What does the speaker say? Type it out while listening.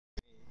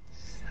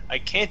I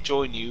can't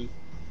join you.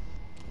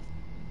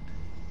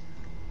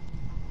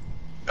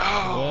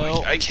 Oh,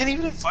 Well, I can't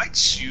even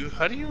invite you.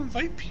 How do you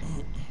invite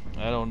people?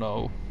 I don't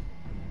know.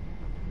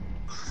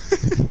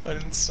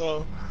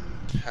 Uninstall.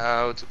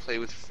 How to play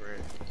with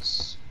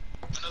friends.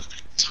 Another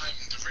time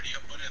the radio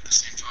button at the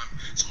same time.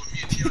 So when me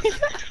and Tia did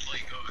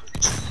like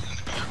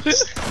and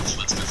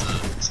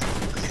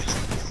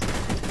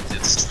then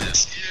it's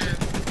this. Yeah,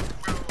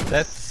 bro.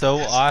 That's so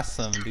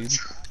awesome, dude.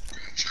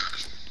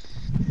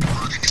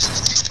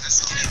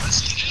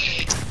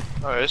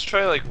 Alright, let's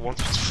try like once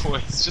or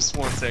twice. Just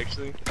once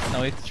actually.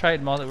 No, we have to try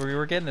it. We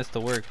were getting this to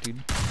work, dude.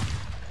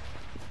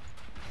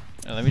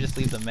 Let me just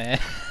leave the man.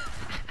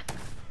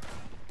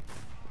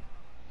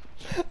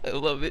 I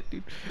love it,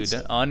 dude. Dude,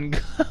 on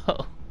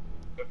go.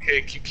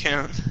 Okay, you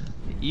count.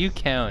 You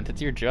count.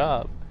 It's your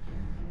job.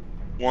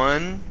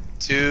 1,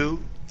 2,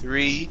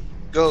 3,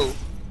 go.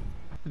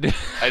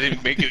 I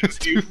didn't make it.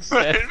 Dude.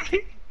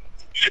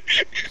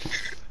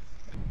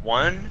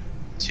 1,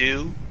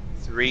 2,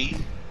 3,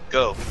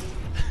 go.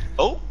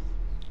 Oh.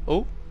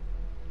 Oh.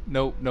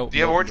 No, no. Do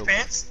you have orange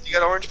pants? You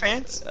got orange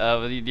pants?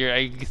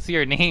 I can see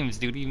your names,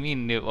 dude. What do you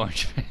mean, new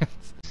orange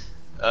pants?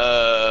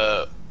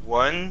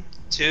 1,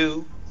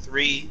 2,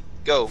 3,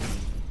 go.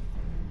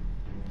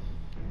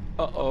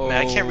 Uh-oh.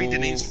 Man, I can't read the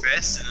names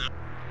fast enough.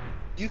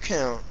 You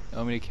count.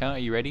 Want me to count? Are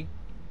you ready?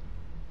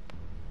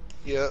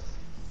 Yep.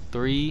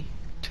 3,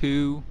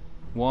 2,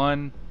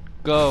 1,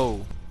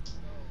 go.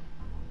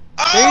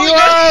 Oh, There you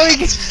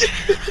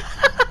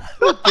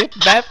are! Big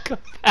map come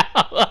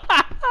out.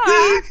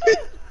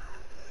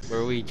 Where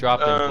are we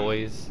dropping,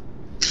 boys?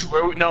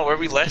 Where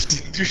we left?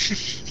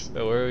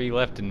 Where are we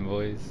lefting,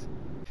 boys?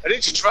 Why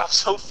did you drop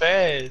so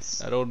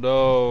fast? I don't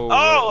know.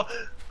 Oh!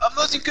 I'm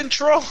losing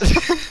control!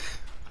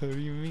 What do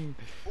you mean?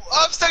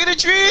 I'm stuck in a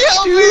tree!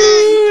 Help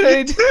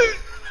Dude! me!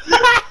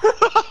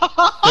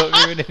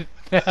 Don't ruin it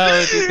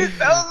now, dude.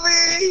 Help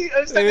me!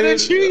 I'm stuck in a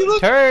tree!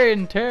 Look!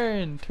 Turn!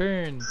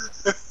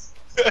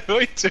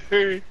 Wait,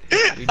 turn!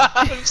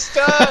 I'm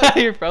stuck!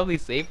 You're probably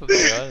safe if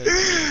you're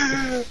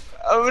honest.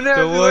 I'm gonna have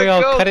Don't to worry, let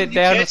I'll go. cut Can it you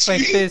down catch with my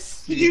me?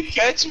 fist. Can you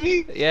catch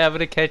me? Yeah, I'm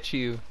gonna catch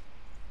you.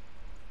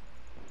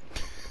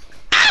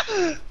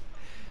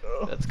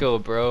 Let's go,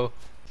 bro.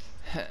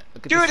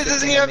 Look at Dude, this it doesn't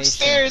sick get animation.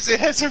 upstairs. It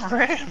has a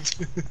ramp.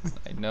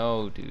 I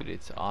know, dude.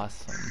 It's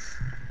awesome.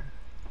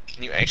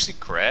 Can you actually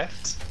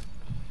craft?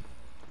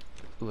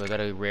 Ooh, I got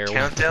a rare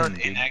Countdown weapon,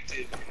 dude.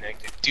 inactive.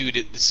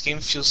 Dude, this game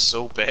feels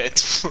so bad.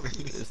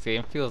 This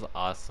game feels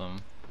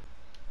awesome.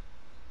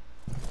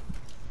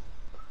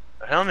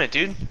 A helmet,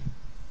 dude.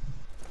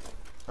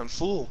 I'm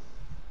full.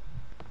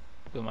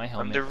 Ooh, my I'm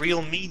helmet. the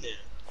real me now.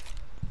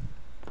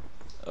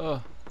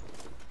 Oh,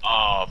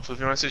 Oh, put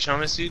me on switch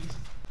helmets, dude.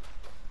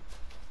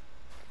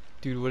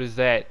 dude, what is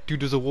that?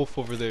 Dude, there's a wolf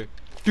over there.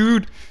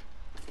 Dude!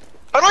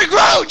 How do I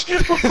crouch?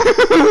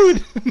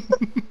 Dude!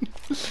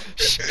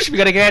 Shh, we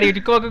gotta get out of here.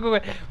 Dude, go.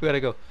 We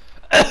gotta go.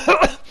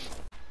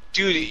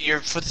 Dude, your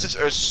footsteps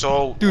are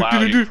so Dude, loud.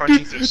 dude, Your dude,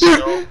 crunchings dude, are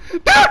so.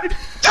 Dude!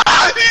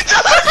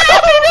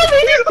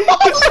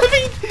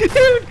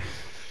 Dude!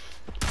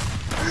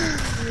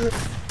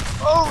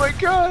 Oh my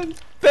god!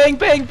 Bang,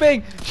 bang,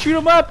 bang! Shoot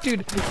him up,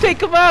 dude!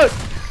 Take him out!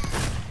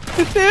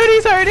 Dude,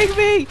 he's hurting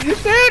me!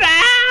 Dude,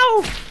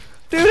 ow!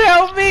 Dude,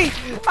 help me!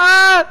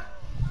 Ah!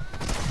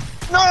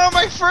 No,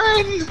 my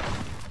friend!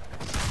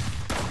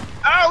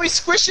 Ow, he's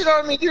squishing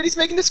on me, dude. He's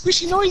making the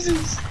squishy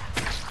noises.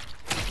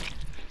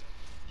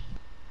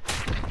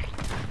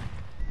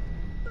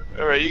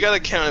 Alright, you gotta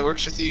count. It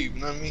works with you,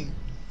 not me.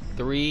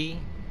 3,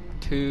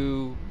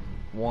 2,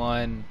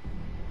 1,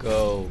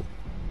 go.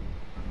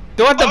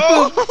 What the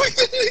Oh!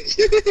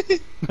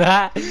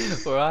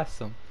 We're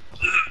awesome.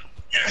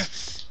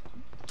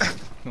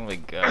 Oh my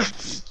god.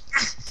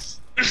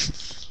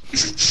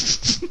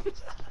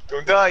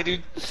 Don't die,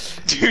 dude.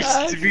 Dude,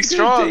 Ah, be he's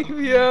strong. gonna take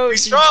me out, Be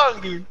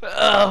strong, dude.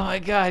 Oh my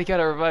god, you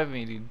gotta revive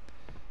me, dude.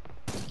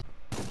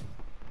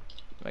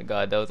 My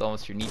god, that was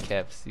almost your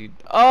kneecaps, dude.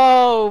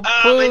 Oh, Ah,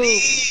 poop. my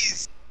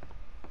knees.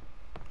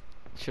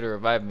 Should've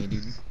revived me,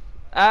 dude.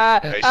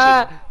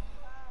 Ah!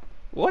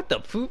 What the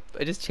poop?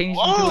 I just changed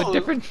into a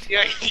different.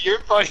 Yeah, your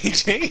body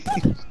changed.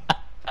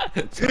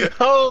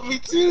 Oh, me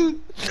too.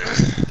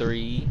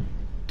 3,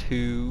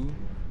 2,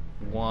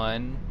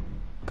 1,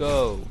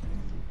 go.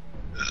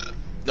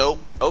 Nope.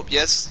 Oh,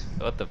 yes.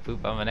 What the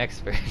poop? I'm an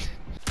expert.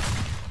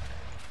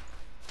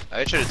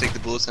 I tried to take the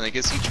bullets, and I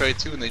guess he tried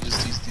too, and they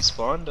just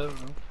despawned. I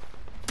don't know.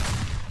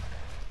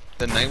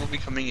 The night will be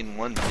coming in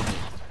 1 minute.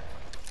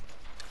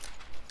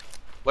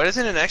 Why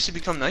doesn't it actually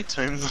become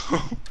nighttime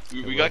though?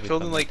 we got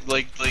killed in like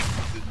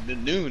the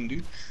noon,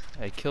 dude.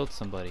 I killed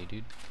somebody,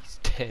 dude. He's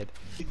dead.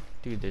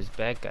 Dude, there's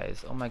bad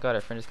guys. Oh my god,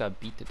 our friend just got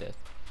beat to death.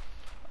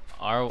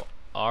 Oh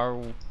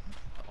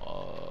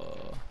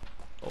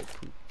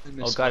poop.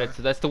 Oh god,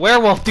 that's the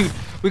werewolf, dude.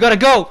 We gotta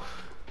go,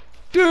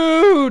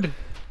 dude.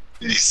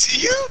 Did he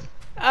see you?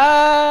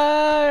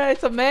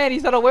 It's a man.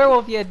 He's not a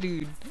werewolf yet,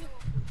 dude.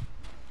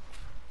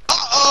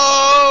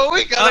 Oh,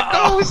 we gotta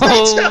go. It's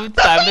Oh, nighttime.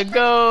 time to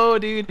go,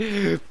 dude.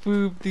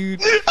 Poop,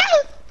 dude. Oh, we gotta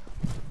go.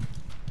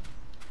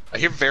 It's nighttime. Oh, time to go, dude. Oh my god, that was almost your kneecaps, dude. Ah! It's a man. He's not a werewolf yet, dude. Oh, it's time to go, dude. Poop, dude. I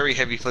hear very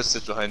heavy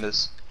footsteps behind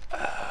us.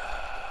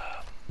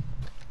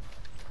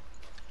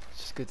 It's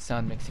just good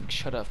sound mixing.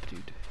 Shut up,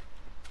 dude.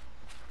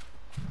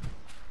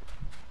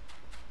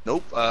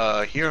 Nope.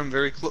 I hear him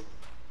very close.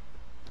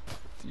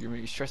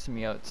 You're stressing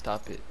me out.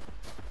 Stop it.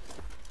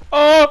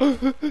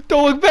 Oh!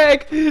 Don't look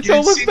back!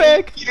 Don't look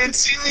back! You didn't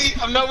see me.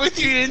 I'm not with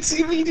you. You didn't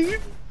see me,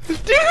 dude. Dude,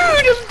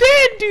 I'm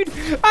dead, dude!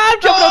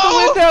 I'm jumping out the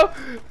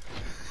window!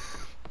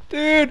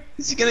 Dude!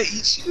 Is he gonna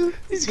eat you?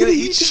 He's gonna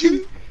eat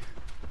you.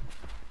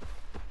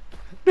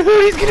 Dude,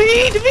 he's gonna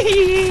eat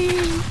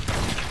me!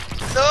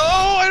 No,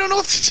 I don't know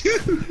what to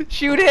do.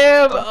 Shoot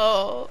him!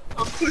 Oh.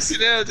 I'm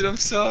pussing out, dude. I'm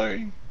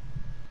sorry.